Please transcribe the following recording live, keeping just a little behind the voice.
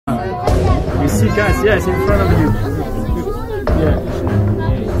see, guys. Yes, in front of you. Yeah.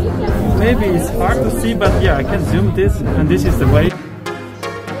 Maybe it's hard to see, but yeah, I can zoom this, and this is the way.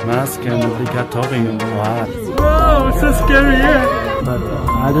 Masken obligatorium. Wow. Wow, it's so scary, yeah. But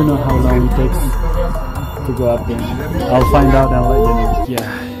I don't know how long it takes to go up there. I'll find out and let you know.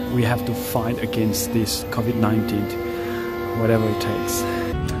 Yeah, we have to fight against this COVID-19, whatever it takes.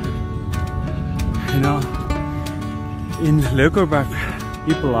 You know, in Leukerbad,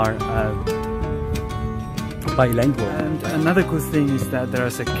 people are bilingual. And another good thing is that there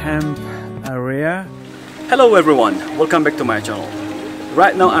is a camp area. Hello everyone, welcome back to my channel.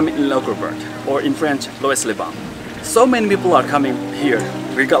 Right now I'm in Leukerbad, or in French, Loèche-les-Bains. So many people are coming here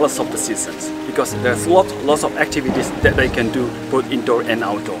regardless of the seasons, because there's lots of activities that they can do both indoor and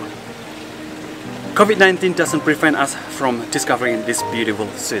outdoor. COVID-19 doesn't prevent us from discovering this beautiful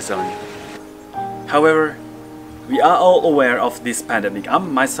Switzerland. However, we are all aware of this pandemic.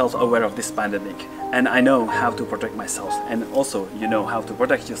 I'm myself aware of this pandemic, and I know how to protect myself, and also you know how to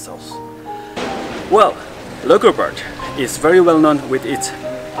protect yourselves. Well, Leukerbad is very well known with its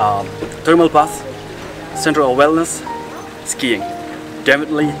thermal bath, central wellness, skiing.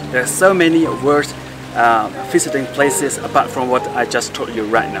 Definitely, there are so many worth visiting places apart from what I just told you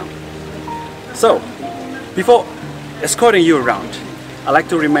right now. So, before escorting you around, I'd like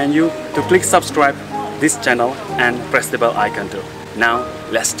to remind you to click subscribe this channel and press the bell icon too. Now,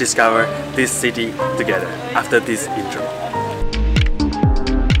 let's discover this city together after this intro.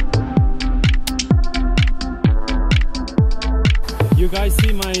 You guys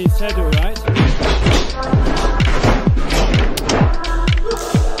see my shadow, right?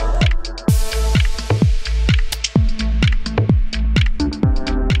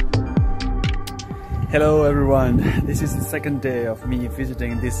 Hello everyone, this is the second day of me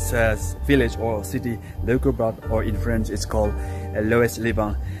visiting this village or city, Leukerbad, or in French it's called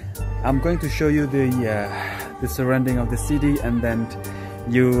Loèche-les-Bains. I'm going to show you the surrounding of the city, and then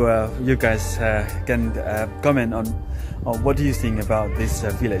you guys can comment on what do you think about this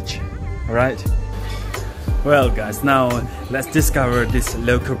village. Alright? Well guys, now let's discover this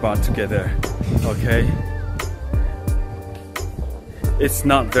Leukerbad together, okay? It's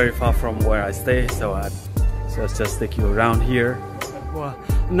not very far from where I stay, so I'll just take you around here. Well,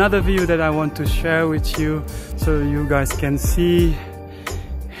 another view that I want to share with you, so you guys can see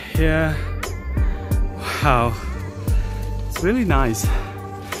here. Wow, it's really nice.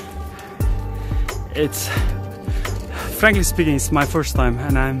 It's, frankly speaking, it's my first time,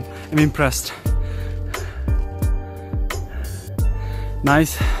 and I'm impressed.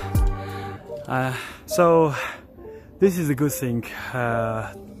 Nice. So this is a good thing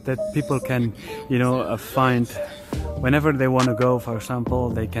that people can, you know, find whenever they want to go. For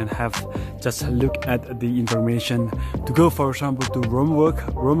example, they can have just look at the information to go, for example, to Rome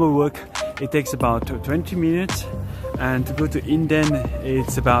work. It takes about 20 minutes, and to go to Inden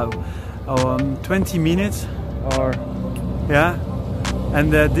it's about 20 minutes, or yeah.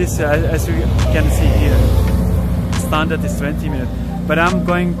 And this, as you can see here, standard is 20 minutes. But I'm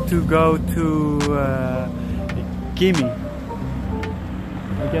going to go to Gemmi.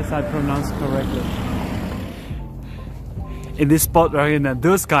 I guess I pronounced correctly. In this spot right here,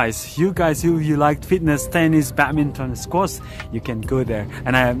 those guys, you guys who you like fitness, tennis, badminton, squash, you can go there.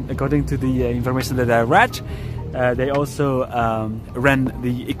 And according to the information that I read, they also rent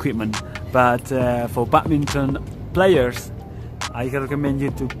the equipment. But for badminton players, I recommend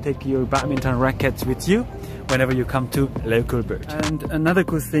you to take your badminton rackets with you whenever you come to Leukerbad. And another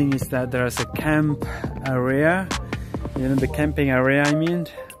good thing is that there is a camp area. You know, the camping area, I mean,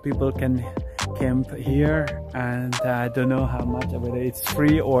 people can camp here, and I don't know how much, whether it's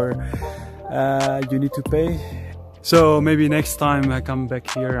free or you need to pay. So maybe next time I come back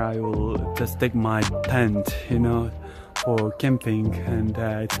here, I will just take my tent, you know, for camping, and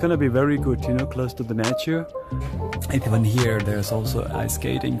it's gonna be very good, you know, close to the nature. And even here, there's also a ice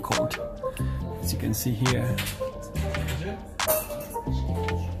skating court, as you can see here.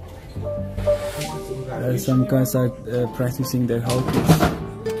 Some guys are practicing their hobbies.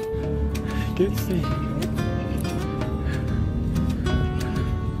 Good to see.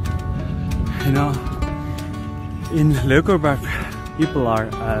 You know, in Leukerbad, people are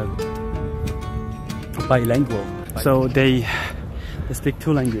bilingual, so they speak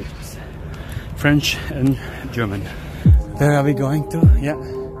two languages, French and German. Where are we going to? Yeah.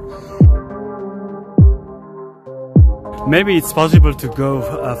 Maybe it's possible to go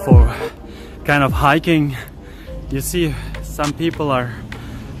for kind of hiking. You see, some people are,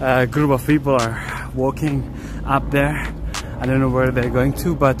 a group of people are walking up there. I don't know where they're going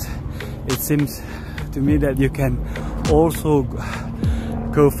to, but it seems to me that you can also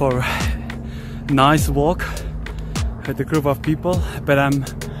go for nice walk with a group of people, but I'm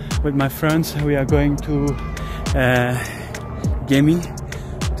with my friends. We are going to Gemmi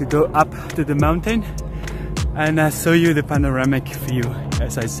to go up to the mountain and show you the panoramic view,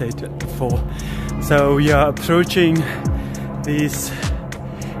 as I said before. So we are approaching this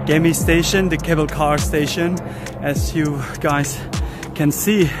Gemmi station, the cable car station, as you guys can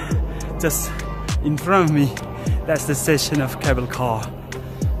see just in front of me. That's the station of cable car.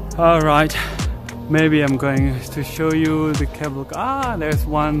 All right, maybe I'm going to show you the cable car. Ah, there's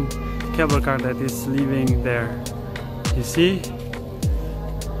one cable car that is leaving there. You see?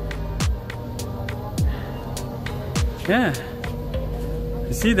 Yeah.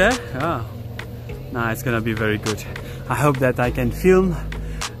 You see that? Oh. Nah, it's gonna be very good. I hope that I can film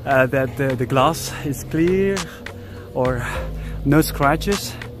that the glass is clear or no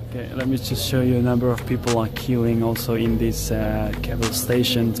scratches. Okay, let me just show you a number of people are queuing also in this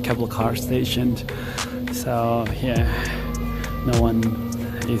cable car station. So yeah, no one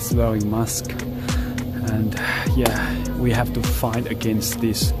is wearing mask, and yeah, we have to fight against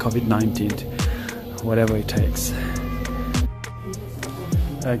this COVID-19, whatever it takes.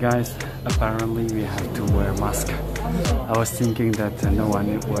 Guys, apparently we have to wear mask. I was thinking that no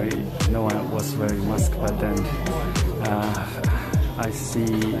one was wearing mask, but then I see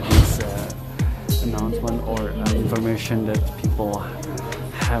this announcement or information that people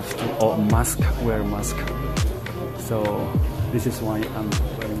have to wear mask. So this is why I'm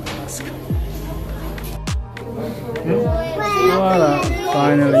wearing my mask. Voilà,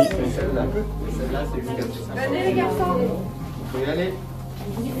 finally.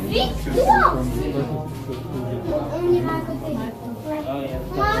 On ira à côté.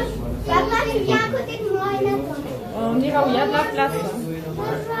 Moi, tu viens à côté de moi et là. On ira où il y a de la place.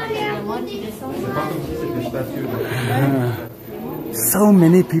 So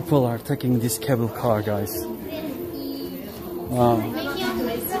many people are taking this cable car, guys. Wow.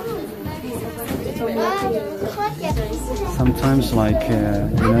 Sometimes, like you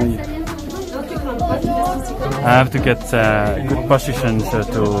know, I have to get good positions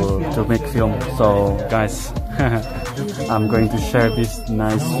to make film. So, guys, I'm going to share this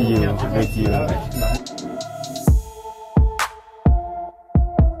nice view with you.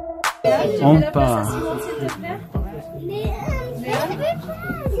 On part.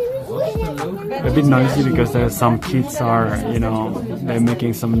 A bit noisy because there are some kids are, you know, they're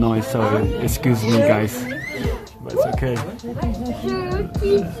making some noise. So excuse me, guys. But it's okay.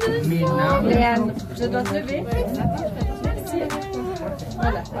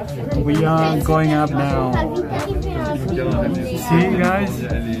 We are going up now. See, guys?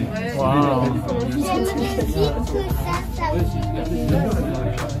 Wow.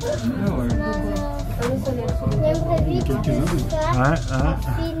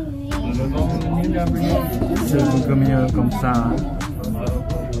 C'est mieux comme ça.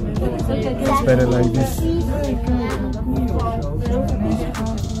 It's better like this.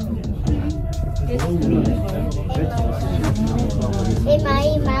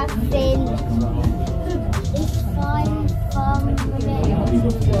 My friend is fine from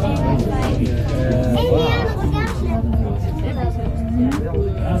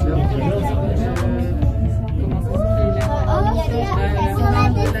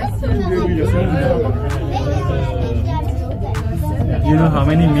You know how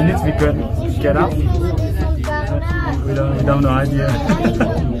many minutes we could get up? We don't know idea.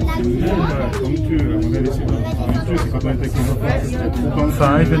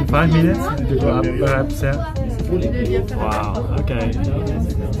 5 minutes to go up perhaps. Wow, okay.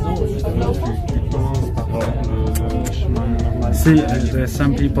 See, there's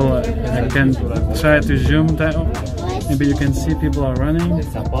some people, I can try to zoom down. Maybe you can see people are running.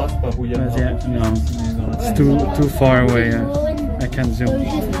 But yeah, no, it's too far away. I can't zoom.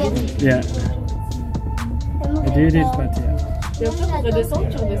 Yeah. I did it, but yeah.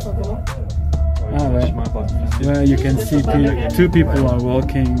 Ah, ouais. Well, you can see two people are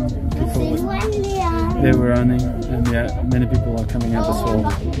walking, they were running, and yeah, many people are coming up as well.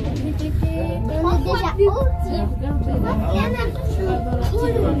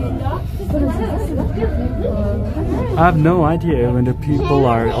 I have no idea when the people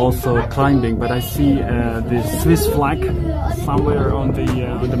are also climbing, but I see the Swiss flag somewhere on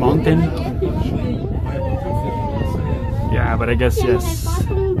the mountain. Yeah, but I guess yes,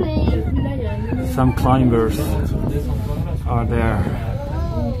 some climbers are there.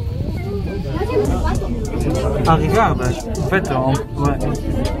 Ah, regarde, en fait,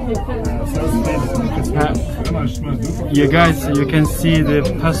 you guys, you can see the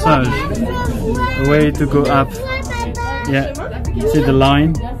passage, the way to go up. Yeah, see the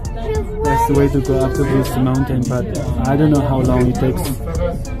line? There's the way to go up to this mountain, but I don't know how long it takes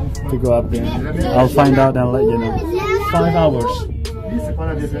to go up there. I'll find out and let you know. 5 hours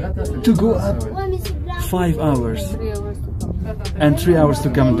to go up. 5 hours and 3 hours to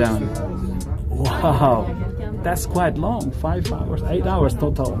come down. Wow, that's quite long. 5 hours, 8 hours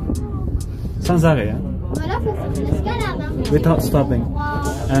total. Sans arrêt, hein? Without stopping.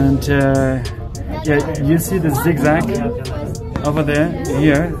 And yeah, you see the zigzag over there,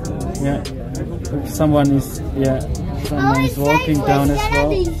 here. Yeah, someone is walking down as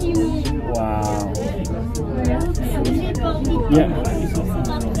well. Wow. Yeah,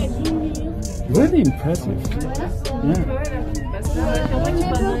 really impressive.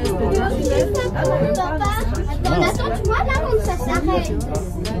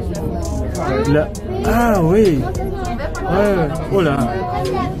 Yeah. Ah oui. Oh là.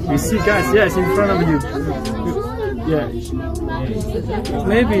 You see guys, yeah, it's in front of you. Yeah.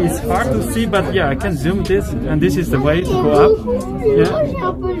 Maybe it's hard to see, but yeah, I can zoom this, and this is the way to go up. Yeah.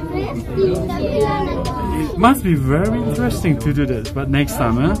 It must be very interesting to do this, but next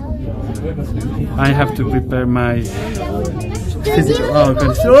time, huh? I have to prepare my physical. Oh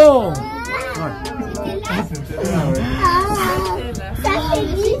goodness. Oh!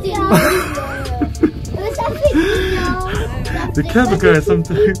 The camera guy is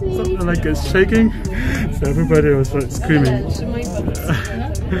something like shaking, so everybody was like screaming.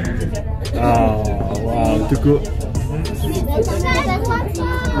 Oh wow, too good.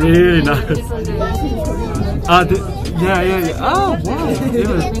 Really nice. Yeah. Oh wow.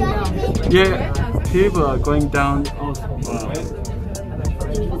 Yeah, people are going down. Oh, wow.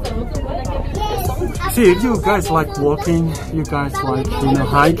 See, if you guys like walking, you guys like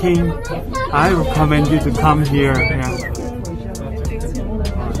hiking, I recommend you to come here. Yeah.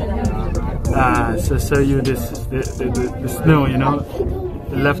 So show you this the snow,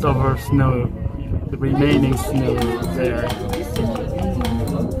 the leftover snow, the remaining snow there.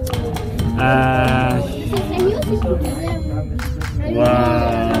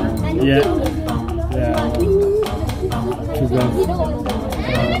 Wow. Yeah. To go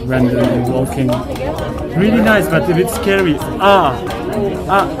randomly walking. Really nice, but a bit scary. Yeah,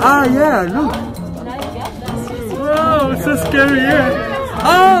 look. Wow, it's so scary here.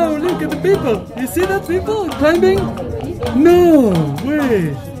 Oh, look at the people. You see that people climbing? No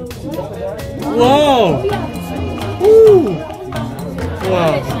way. Wow. Ooh.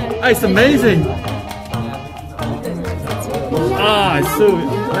 Wow. It's amazing. So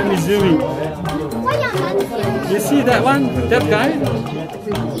let me zoom in. You see that one? That guy?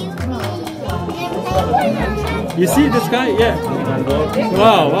 You see this guy? Yeah.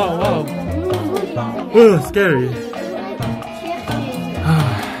 Wow. Oh, scary.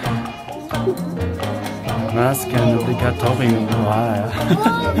 Masken obligatorium.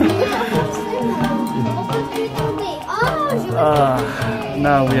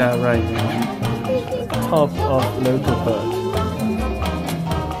 Now we are right on top of Leukerbad.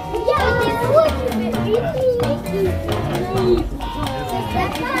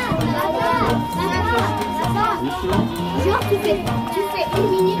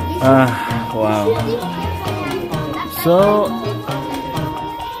 Wow. So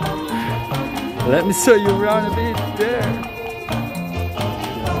let me show you around a bit there.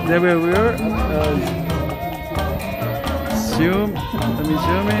 There we were. Zoom. Let me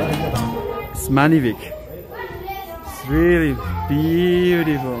zoom it. It's magnifique. It's really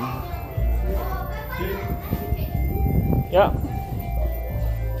beautiful. Yeah.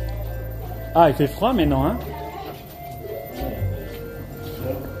 Il fait froid maintenant, hein?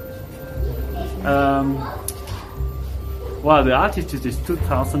 Wow, the altitude is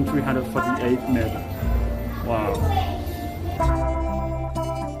 2,348 meters. Wow.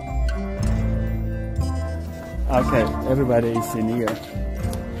 Okay, everybody is in here.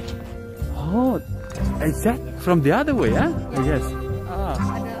 Oh, is that from the other way, huh? Yes.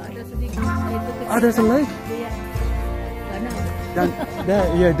 There's a lake.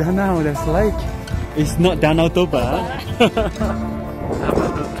 Danau, there's a lake. It's not Danau Toba, huh? I'm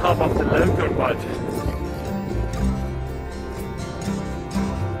at the top of the Leukerbad.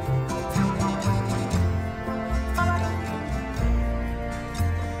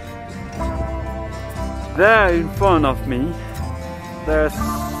 There in front of me, there's,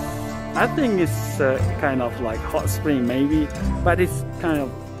 I think it's kind of like hot spring maybe, but it's kind of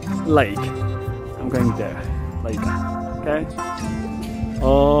lake. I'm going there later, okay?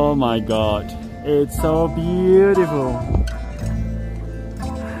 Oh my god, it's so beautiful.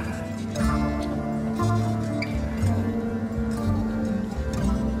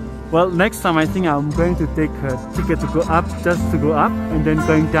 Well, next time I think I'm going to take a ticket to go up, just to go up, and then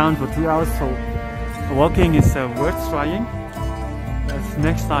going down for 2 hours. So walking is worth trying. That's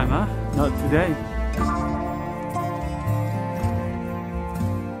next time, huh? Not today.